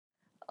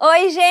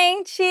Oi,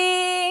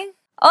 gente!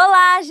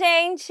 Olá,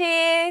 gente!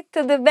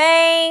 Tudo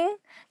bem?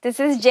 This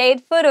is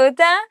Jade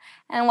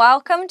and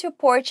welcome to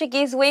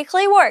Portuguese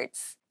Weekly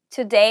Words.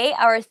 Today,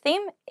 our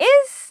theme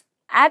is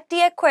at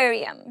the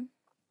aquarium.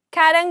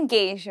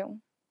 Caranguejo.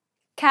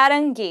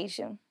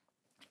 Caranguejo.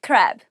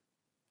 Crab.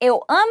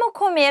 Eu amo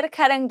comer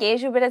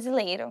caranguejo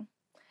brasileiro.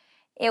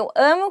 Eu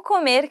amo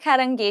comer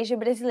caranguejo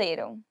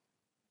brasileiro.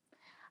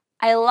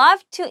 I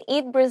love to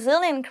eat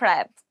Brazilian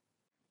crab.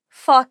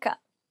 Foca.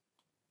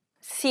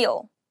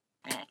 Seal.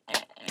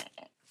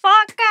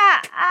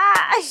 Foca!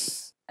 Ah!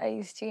 I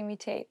used to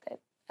imitate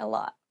it a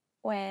lot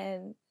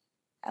when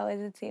I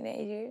was a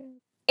teenager.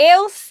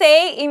 Eu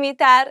sei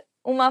imitar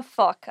uma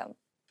foca.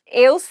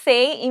 Eu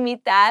sei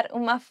imitar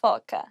uma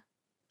foca.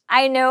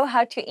 I know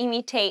how to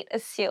imitate a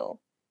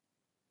seal.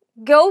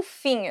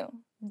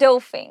 Golfinho.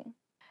 Dolphin.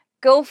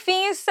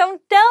 Golfinhos são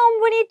tão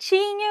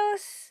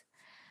bonitinhos.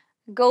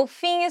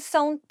 Golfinhos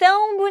são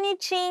tão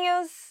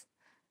bonitinhos.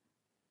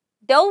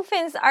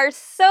 Dolphins are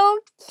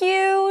so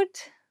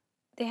cute.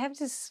 They have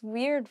this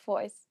weird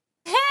voice.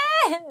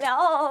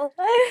 No,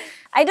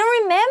 I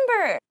don't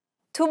remember.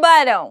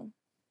 Tubarão.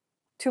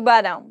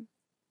 Tubarão.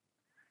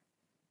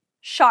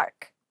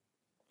 Shark.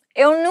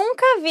 Eu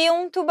nunca vi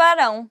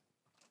tubarão.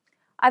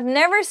 I've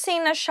never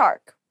seen a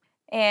shark.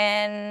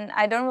 And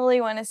I don't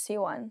really want to see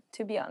one,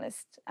 to be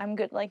honest. I'm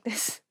good like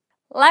this.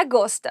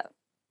 Lagosta.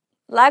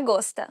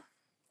 Lagosta.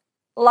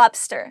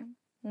 Lobster.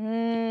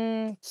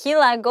 Que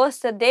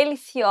lagosta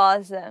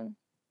deliciosa.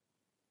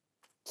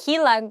 Que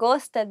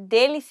lagosta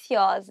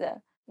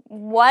deliciosa.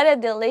 What a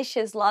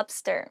delicious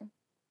lobster.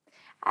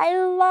 I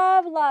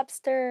love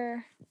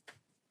lobster.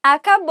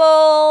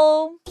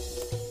 Acabou.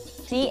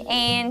 The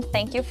end.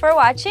 Thank you for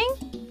watching.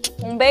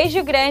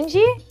 Beijo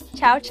grande.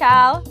 Tchau,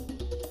 tchau.